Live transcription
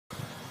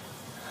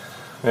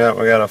Yeah,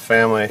 we got a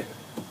family.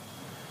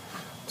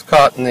 It's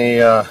caught in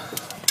the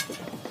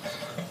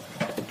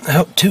I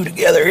hooked two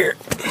together here.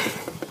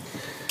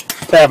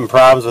 It's having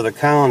problems with the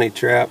colony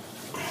trap.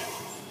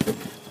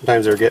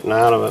 Sometimes they're getting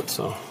out of it,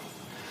 so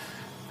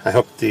I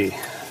hooked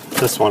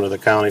this one to the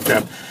colony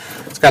trap.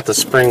 It's got the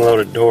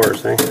spring-loaded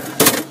doors, see?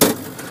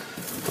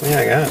 Yeah,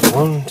 I got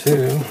 1,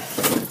 2,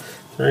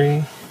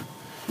 3,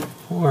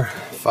 4,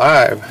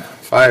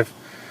 5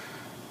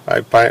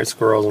 pine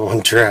squirrels in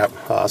one trap.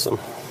 Awesome.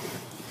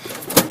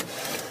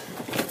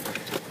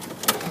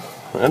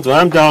 That's what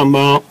I'm talking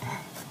about.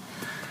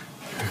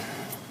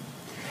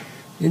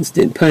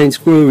 Instant pine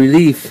squirrel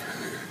relief.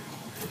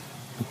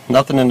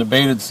 Nothing in the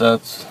baited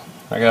sets.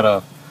 I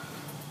got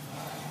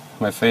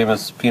my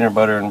famous peanut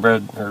butter and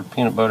bread, or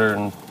peanut butter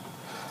and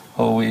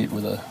whole wheat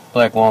with a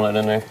black walnut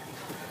in there.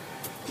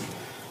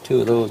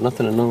 2 of those,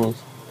 nothing in those. And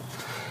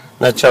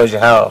that tells you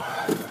how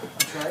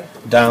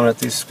dominant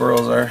these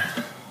squirrels are.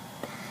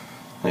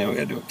 Yeah, we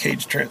gotta do a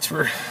cage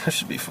transfer. That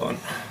should be fun.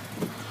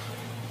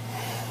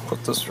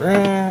 Put this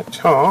right.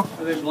 Oh.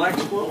 Are they black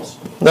squirrels?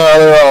 No,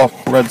 they're all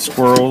red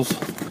squirrels.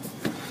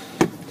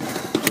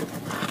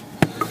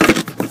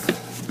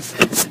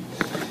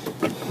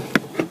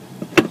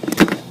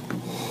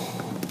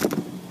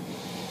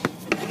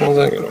 How's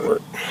that gonna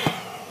work?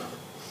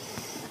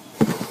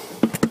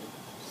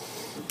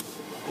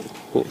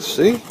 Let's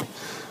see.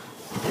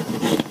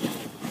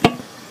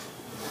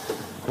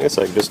 I guess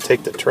I can just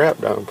take the trap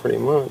down pretty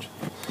much.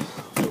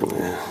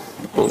 Yeah,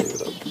 I'll leave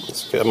it up.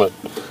 I'm gonna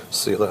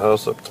seal the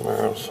house up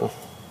tomorrow, so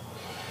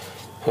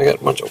I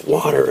got a bunch of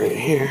water right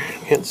here.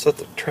 Can't set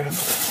the trap.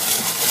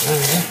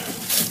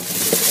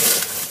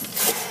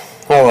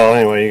 Oh well,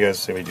 anyway, you guys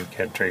see me do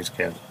cage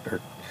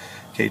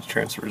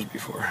transfers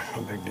before.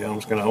 No big deal. I'm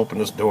just gonna open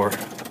this door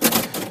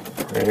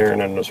right here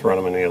and then just run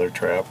them in the other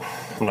trap.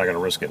 I'm not gonna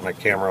risk getting my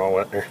camera all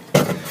wet here.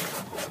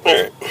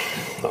 Alright,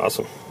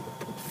 awesome.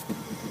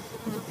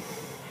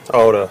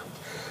 Oh,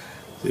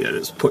 yeah,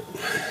 just put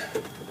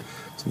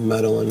some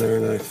metal in there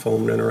and I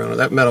foamed in around it.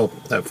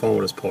 That foam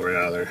will just pull right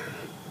out of there.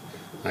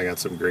 I got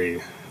some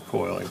gray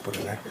coil I can put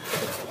in there.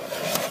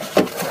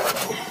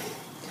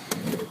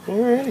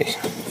 Alrighty,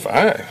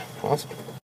 5, awesome.